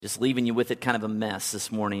Just leaving you with it kind of a mess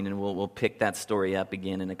this morning, and we'll pick that story up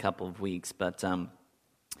again in a couple of weeks. But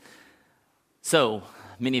so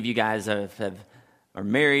many of you guys are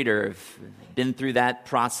married or have been through that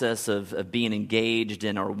process of being engaged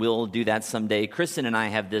and or will do that someday. Kristen and I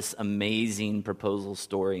have this amazing proposal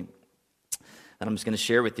story that I'm just going to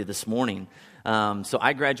share with you this morning. So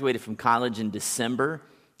I graduated from college in December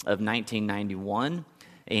of 1991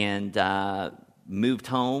 and moved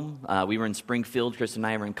home. We were in Springfield. Kristen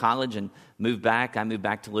and I were in college and moved back. I moved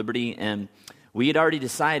back to Liberty, and we had already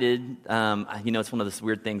decided, it's one of those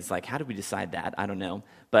weird things, like, how did we decide that? I don't know.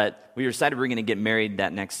 But we decided we were going to get married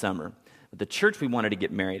that next summer. But the church we wanted to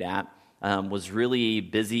get married at was really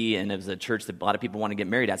busy, and it was a church that a lot of people wanted to get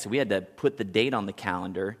married at. So we had to put the date on the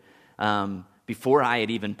calendar before I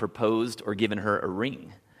had even proposed or given her a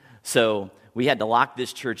ring. So we had to lock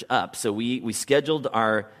this church up. So we scheduled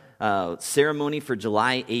our ceremony for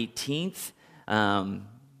July 18th,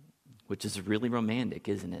 which is really romantic,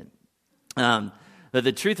 isn't it? But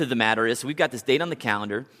the truth of the matter is, we've got this date on the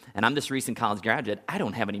calendar, and I'm this recent college graduate. I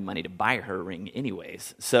don't have any money to buy her a ring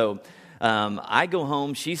anyways. So I go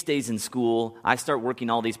home, she stays in school, I start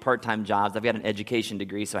working all these part-time jobs. I've got an education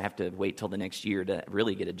degree, so I have to wait till the next year to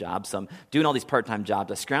really get a job. So I'm doing all these part-time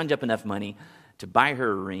jobs. I scrounge up enough money to buy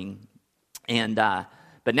her a ring, and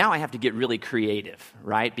but now I have to get really creative,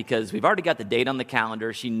 right? Because we've already got the date on the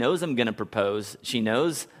calendar. She knows I'm going to propose. She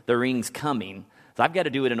knows the ring's coming. So I've got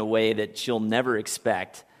to do it in a way that she'll never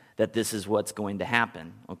expect that this is what's going to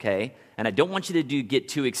happen, okay? And I don't want you to get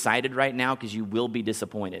too excited right now because you will be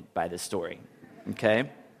disappointed by this story,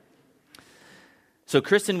 okay? So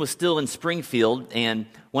Kristen was still in Springfield, and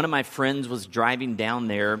one of my friends was driving down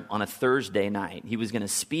there on a Thursday night. He was going to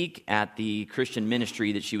speak at the Christian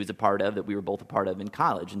ministry that she was a part of, that we were both a part of in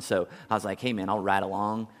college. And so I was like, hey, man, I'll ride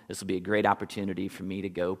along. This will be a great opportunity for me to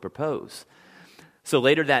go propose. So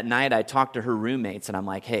later that night, I talked to her roommates, and I'm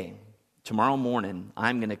like, hey, tomorrow morning,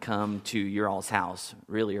 I'm going to come to your all's house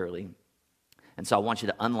really early. And so I want you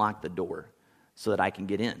to unlock the door so that I can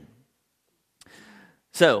get in.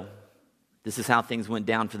 So this is how things went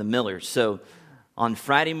down for the Millers. So on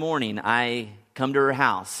Friday morning, I come to her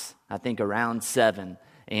house, I think around 7,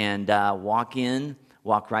 and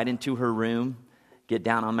walk right into her room, get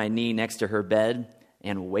down on my knee next to her bed,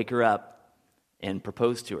 and wake her up and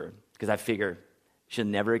propose to her. Because I figure, she'll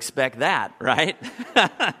never expect that, right?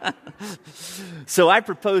 So I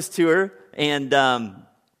proposed to her, and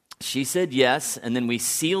she said yes, and then we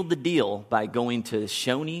sealed the deal by going to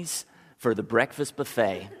Shoney's for the breakfast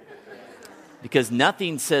buffet. Because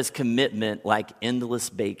nothing says commitment like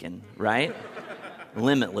endless bacon, right?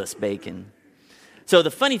 Limitless bacon. So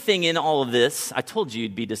the funny thing in all of this, I told you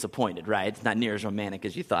you'd be disappointed, right? It's not near as romantic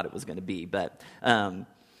as you thought it was going to be. But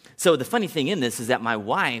so the funny thing in this is that my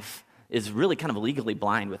wife is really kind of legally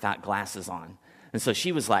blind without glasses on. And so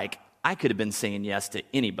she was like, I could have been saying yes to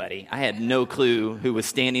anybody. I had no clue who was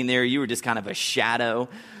standing there. You were just kind of a shadow.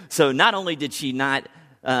 So not only did she not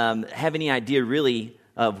have any idea really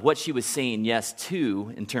of what she was saying yes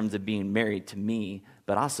to in terms of being married to me,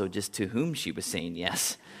 but also just to whom she was saying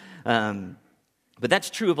yes. But that's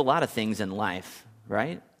true of a lot of things in life,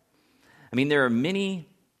 right? I mean, there are many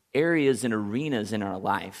areas and arenas in our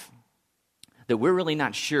life that we're really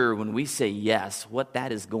not sure when we say yes what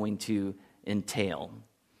that is going to entail.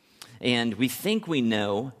 And we think we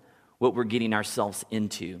know what we're getting ourselves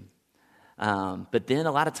into. But then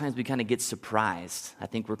a lot of times we kind of get surprised. I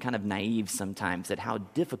think we're kind of naive sometimes at how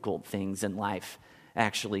difficult things in life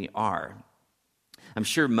actually are. I'm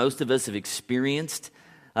sure most of us have experienced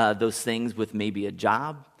those things with maybe a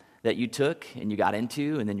job that you took and you got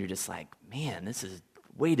into, and then you're just like, man, this is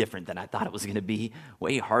way different than I thought it was going to be,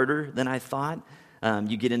 way harder than I thought.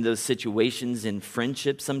 You get into those situations in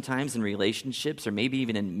friendships sometimes, in relationships, or maybe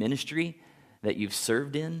even in ministry that you've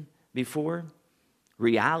served in before.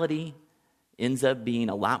 Reality ends up being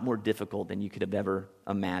a lot more difficult than you could have ever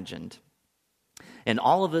imagined. And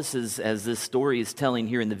all of us, as this story is telling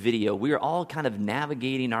here in the video, we are all kind of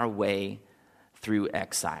navigating our way through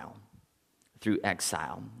exile. That's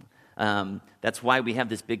why we have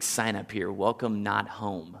this big sign up here, welcome not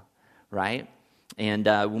home, right? And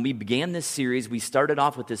when we began this series, we started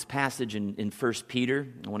off with this passage in 1 Peter.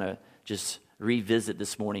 I want to just revisit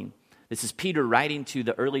this morning. This is Peter writing to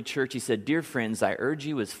the early church. He said, "Dear friends, I urge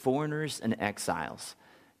you as foreigners and exiles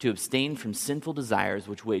to abstain from sinful desires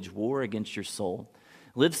which wage war against your soul.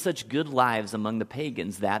 Live such good lives among the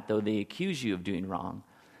pagans that, though they accuse you of doing wrong,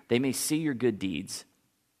 they may see your good deeds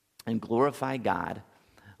and glorify God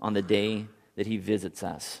on the day that he visits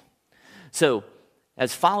us." So,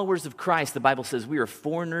 as followers of Christ, the Bible says we are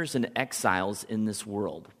foreigners and exiles in this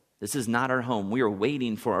world. This is not our home. We are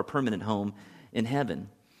waiting for our permanent home in heaven.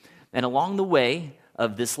 And along the way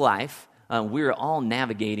of this life, we're all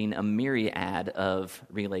navigating a myriad of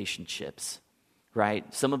relationships, right?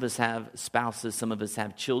 Some of us have spouses, some of us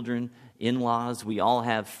have children, in-laws. We all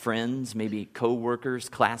have friends, maybe co-workers,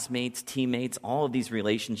 classmates, teammates, all of these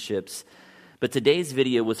relationships. But today's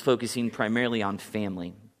video was focusing primarily on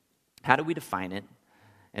family. How do we define it,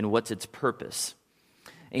 and what's its purpose?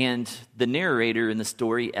 And the narrator in the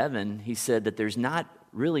story, Evan, he said that there's not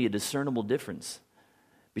really a discernible difference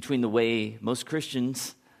between the way most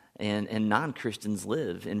Christians and non-Christians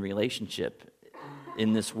live in relationship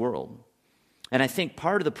in this world. And I think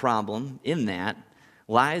part of the problem in that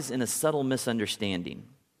lies in a subtle misunderstanding.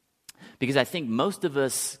 Because I think most of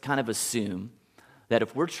us kind of assume that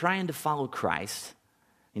if we're trying to follow Christ,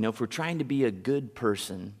 if we're trying to be a good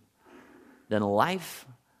person, then life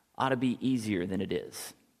ought to be easier than it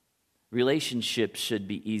is. Relationships should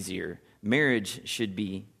be easier. Marriage should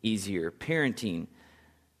be easier. Parenting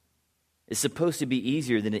is supposed to be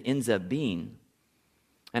easier than it ends up being.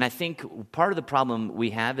 And I think part of the problem we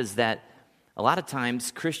have is that a lot of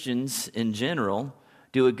times Christians in general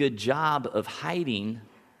do a good job of hiding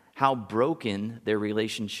how broken their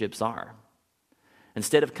relationships are.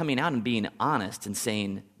 Instead of coming out and being honest and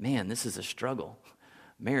saying, man, this is a struggle.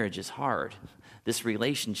 Marriage is hard. This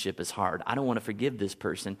relationship is hard. I don't want to forgive this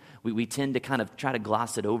person. We tend to kind of try to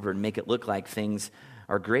gloss it over and make it look like things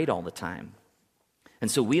are great all the time. And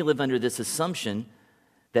so we live under this assumption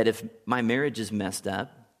that if my marriage is messed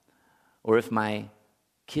up, or if my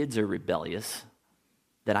kids are rebellious,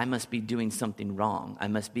 that I must be doing something wrong. I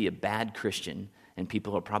must be a bad Christian, and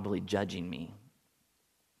people are probably judging me.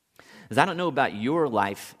 Because I don't know about your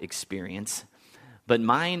life experience, but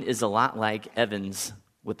mine is a lot like Evan's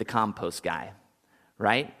with the compost guy,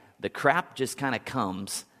 right? The crap just kind of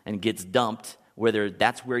comes and gets dumped, whether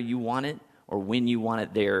that's where you want it or when you want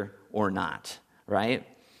it there or not, right?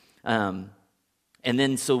 And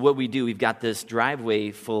then so what we do, we've got this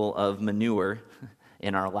driveway full of manure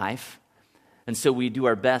in our life. And so we do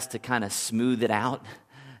our best to kind of smooth it out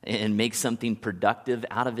and make something productive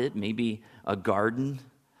out of it, maybe a garden,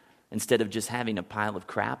 instead of just having a pile of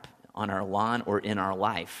crap on our lawn or in our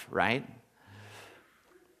life, right?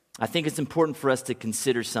 I think it's important for us to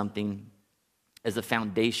consider something as a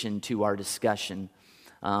foundation to our discussion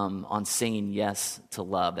on saying yes to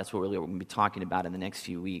love. That's what we're going to be talking about in the next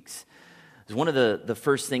few weeks. One of the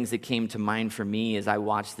first things that came to mind for me as I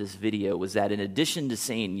watched this video was that in addition to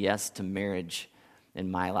saying yes to marriage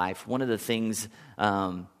in my life, one of the things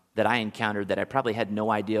that I encountered that I probably had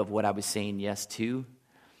no idea of what I was saying yes to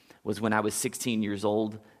was when I was 16 years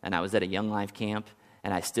old and I was at a Young Life camp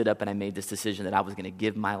and I stood up and I made this decision that I was going to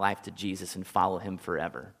give my life to Jesus and follow him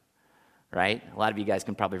forever, right? A lot of you guys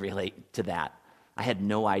can probably relate to that. I had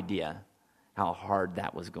no idea how hard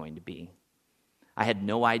that was going to be. I had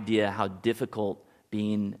no idea how difficult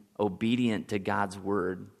being obedient to God's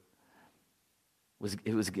word was.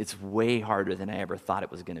 It's way harder than I ever thought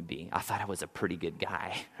it was going to be. I thought I was a pretty good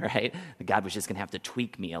guy, right? God was just going to have to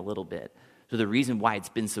tweak me a little bit. So the reason why it's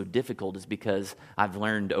been so difficult is because I've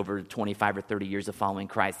learned over 25 or 30 years of following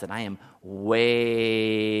Christ that I am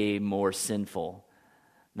way more sinful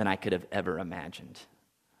than I could have ever imagined.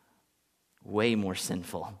 Way more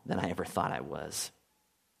sinful than I ever thought I was.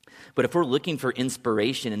 But if we're looking for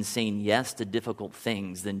inspiration and saying yes to difficult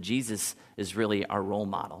things, then Jesus is really our role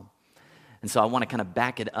model. And so I want to kind of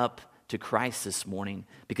back it up to Christ this morning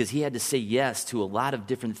because he had to say yes to a lot of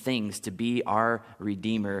different things to be our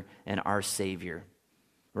Redeemer and our Savior,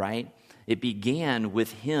 right? It began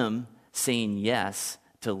with him saying yes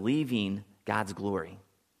to leaving God's glory.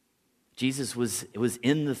 Jesus was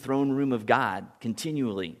in the throne room of God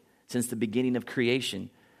continually since the beginning of creation.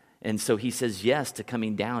 And so he says yes to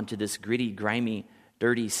coming down to this gritty, grimy,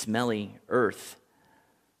 dirty, smelly earth,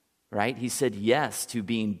 right? He said yes to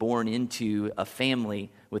being born into a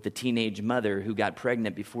family with a teenage mother who got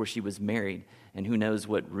pregnant before she was married, and who knows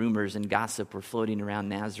what rumors and gossip were floating around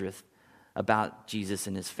Nazareth about Jesus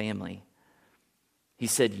and his family. He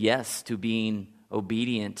said yes to being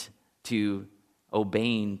obedient to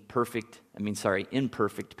obeying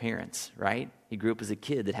imperfect parents, right? He grew up as a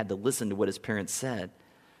kid that had to listen to what his parents said.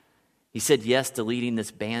 He said yes to leading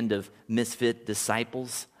this band of misfit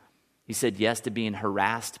disciples. He said yes to being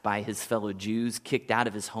harassed by his fellow Jews, kicked out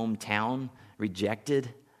of his hometown, rejected.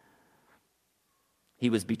 He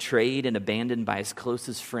was betrayed and abandoned by his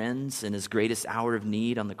closest friends in his greatest hour of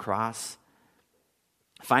need on the cross.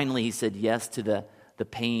 Finally, he said yes to the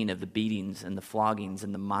pain of the beatings and the floggings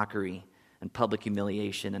and the mockery and public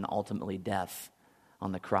humiliation and ultimately death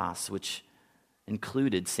on the cross, which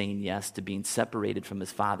included saying yes to being separated from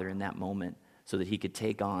his Father in that moment so that he could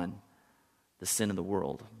take on the sin of the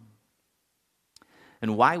world.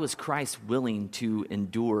 And why was Christ willing to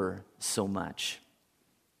endure so much?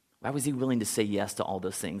 Why was he willing to say yes to all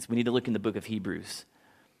those things? We need to look in the book of Hebrews.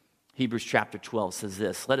 Hebrews chapter 12 says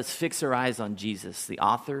this, "Let us fix our eyes on Jesus, the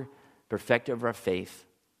author, perfecter of our faith,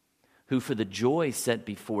 who for the joy set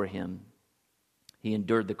before him, he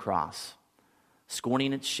endured the cross,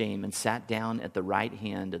 scorning its shame, and sat down at the right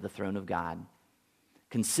hand of the throne of God.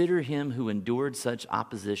 Consider him who endured such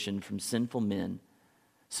opposition from sinful men,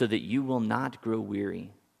 so that you will not grow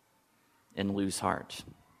weary and lose heart."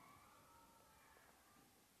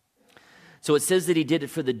 So it says that he did it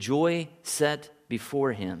for the joy set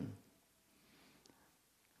before him.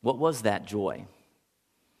 What was that joy?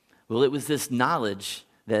 Well, it was this knowledge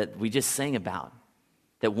that we just sang about,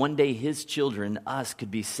 that one day his children, us, could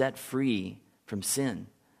be set free from sin,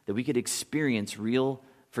 that we could experience real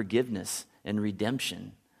forgiveness and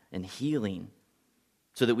redemption and healing,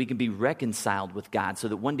 so that we can be reconciled with God, so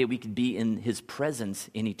that one day we could be in his presence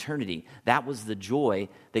in eternity. That was the joy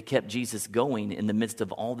that kept Jesus going in the midst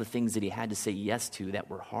of all the things that he had to say yes to that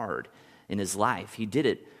were hard in his life. He did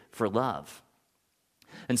it for love.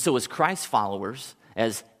 And so as Christ followers,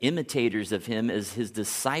 as imitators of him, as his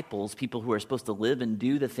disciples, people who are supposed to live and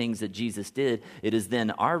do the things that Jesus did, it is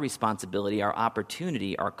then our responsibility, our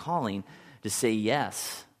opportunity, our calling to say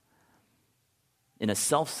yes in a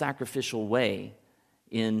self-sacrificial way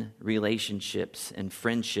in relationships and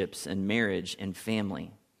friendships and marriage and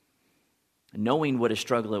family. Knowing what a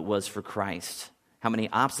struggle it was for Christ, how many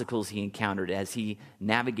obstacles he encountered as he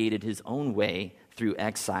navigated his own way through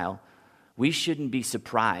exile, we shouldn't be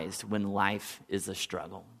surprised when life is a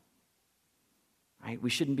struggle. Right? We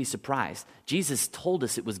shouldn't be surprised. Jesus told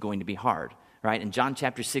us it was going to be hard. Right? In John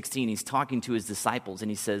chapter 16, he's talking to his disciples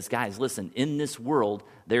and he says, guys, listen, in this world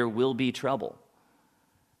there will be trouble.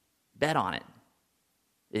 Bet on it.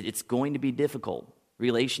 It's going to be difficult.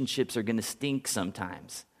 Relationships are going to stink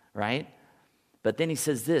sometimes, right? But then he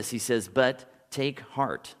says this, he says, but take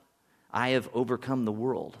heart. I have overcome the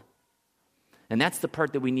world. And that's the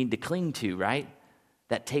part that we need to cling to, right?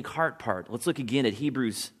 That take heart part. Let's look again at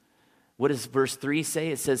Hebrews. What does verse 3 say?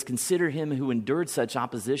 It says, consider him who endured such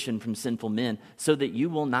opposition from sinful men, so that you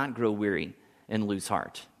will not grow weary and lose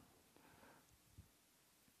heart.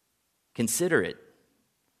 Consider it.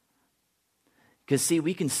 Because, see,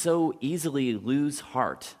 we can so easily lose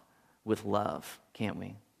heart with love, can't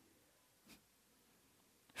we?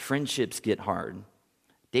 Friendships get hard.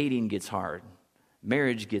 Dating gets hard.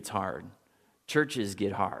 Marriage gets hard. Churches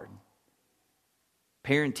get hard.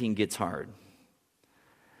 Parenting gets hard.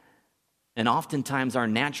 And oftentimes our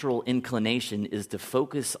natural inclination is to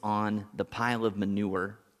focus on the pile of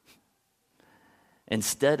manure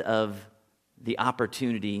instead of the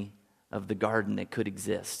opportunity of the garden that could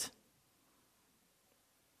exist.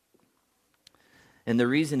 And the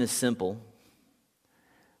reason is simple,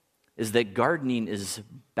 is that gardening is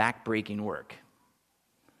backbreaking work.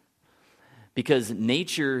 Because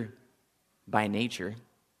nature, by nature,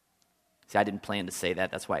 see, I didn't plan to say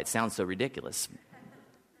that, that's why it sounds so ridiculous.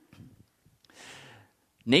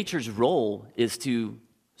 Nature's role is to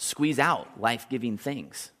squeeze out life-giving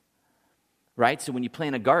things, right? So when you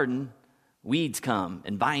plant a garden, weeds come,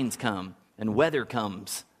 and vines come, and weather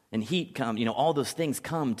comes, and heat come, all those things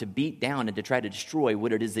come to beat down and to try to destroy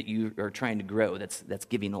what it is that you are trying to grow that's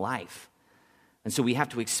giving life. And so we have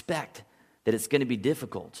to expect that it's going to be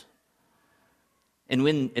difficult. And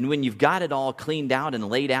when you've got it all cleaned out and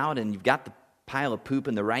laid out and you've got the pile of poop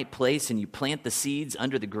in the right place and you plant the seeds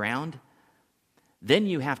under the ground, then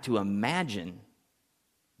you have to imagine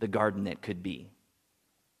the garden that could be.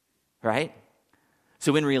 Right?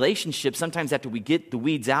 So in relationships, sometimes after we get the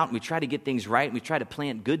weeds out and we try to get things right, and we try to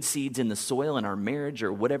plant good seeds in the soil in our marriage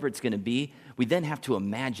or whatever it's going to be, we then have to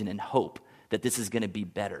imagine and hope that this is going to be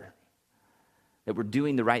better, that we're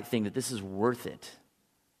doing the right thing, that this is worth it,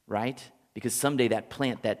 right? Because someday that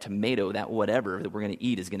plant, that tomato, that whatever that we're going to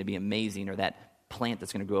eat is going to be amazing, or that plant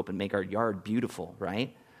that's going to grow up and make our yard beautiful,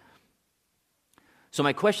 right? So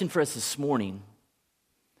my question for us this morning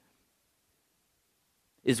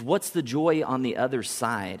is, what's the joy on the other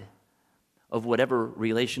side of whatever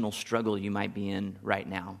relational struggle you might be in right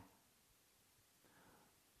now?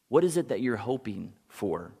 What is it that you're hoping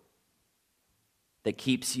for that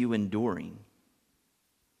keeps you enduring?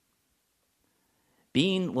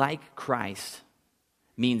 Being like Christ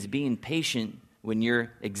means being patient when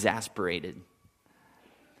you're exasperated.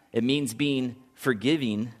 It means being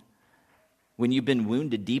forgiving when you've been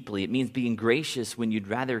wounded deeply. It means being gracious when you'd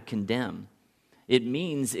rather condemn. It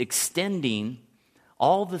means extending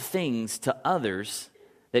all the things to others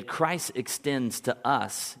that Christ extends to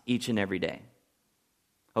us each and every day.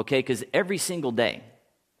 Okay, because every single day,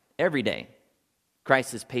 every day,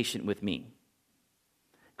 Christ is patient with me.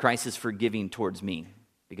 Christ is forgiving towards me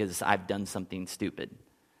because I've done something stupid.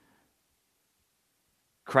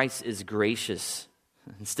 Christ is gracious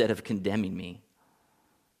instead of condemning me.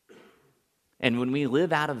 And when we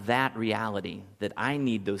live out of that reality, that I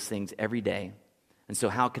need those things every day, and so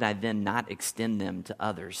how could I then not extend them to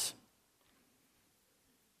others?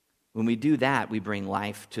 When we do that, we bring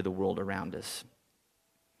life to the world around us.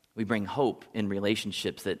 We bring hope in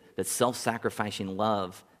relationships, that self-sacrificing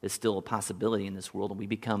love is still a possibility in this world, and we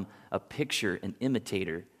become a picture, an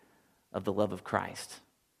imitator of the love of Christ.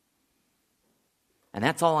 And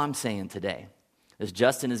that's all I'm saying today. As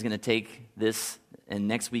Justin is going to take this, and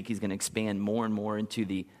next week he's going to expand more and more into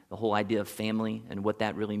the whole idea of family and what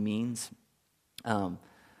that really means. So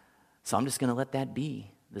I'm just going to let that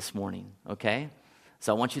be this morning, okay?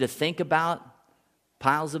 So I want you to think about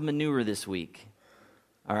piles of manure this week,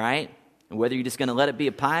 all right? And whether you're just going to let it be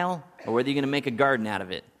a pile or whether you're going to make a garden out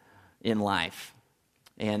of it in life.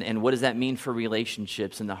 And what does that mean for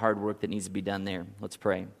relationships and the hard work that needs to be done there? Let's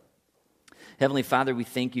pray. Heavenly Father, we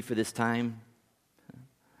thank you for this time.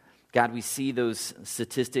 God, we see those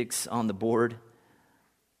statistics on the board.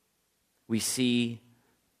 We see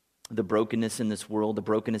the brokenness in this world, the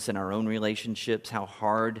brokenness in our own relationships, how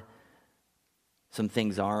hard some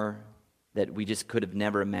things are that we just could have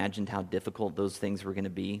never imagined how difficult those things were going to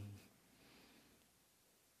be.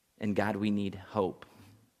 And God, we need hope.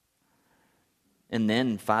 And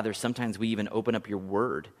then, Father, sometimes we even open up your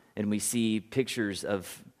word and we see pictures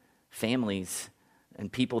of families and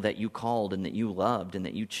people that you called and that you loved and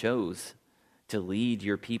that you chose to lead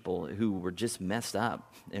your people who were just messed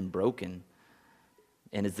up and broken.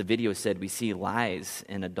 And as the video said, we see lies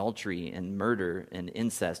and adultery and murder and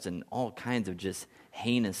incest and all kinds of just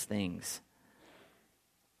heinous things.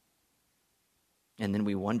 And then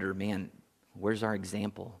we wonder, man, where's our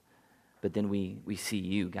example? But then we see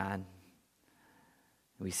you, God.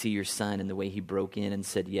 We see your son and the way he broke in and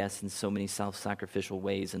said yes in so many self-sacrificial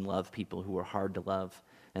ways and loved people who were hard to love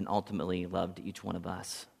and ultimately loved each one of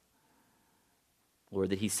us.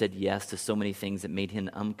 Lord, that he said yes to so many things that made him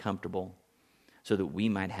uncomfortable so that we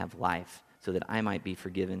might have life, so that I might be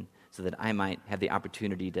forgiven, so that I might have the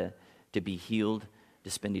opportunity to be healed,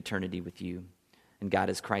 to spend eternity with you. And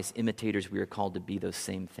God, as Christ's imitators, we are called to be those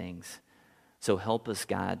same things. So help us,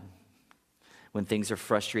 God, when things are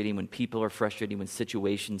frustrating, when people are frustrating, when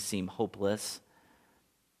situations seem hopeless,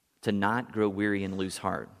 to not grow weary and lose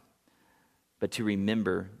heart, but to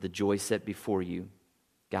remember the joy set before you,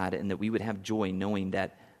 God, and that we would have joy knowing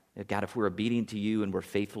that, God, if we're obedient to you and we're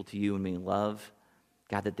faithful to you and we love,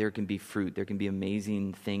 God, that there can be fruit, there can be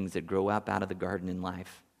amazing things that grow up out of the garden in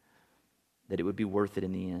life, that it would be worth it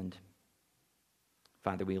in the end.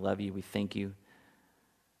 Father, we love you. We thank you,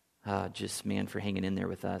 for hanging in there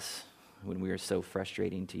with us when we are so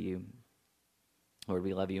frustrating to you. Lord,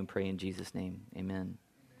 we love you and pray in Jesus' name. Amen.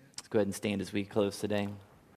 Let's go ahead and stand as we close today.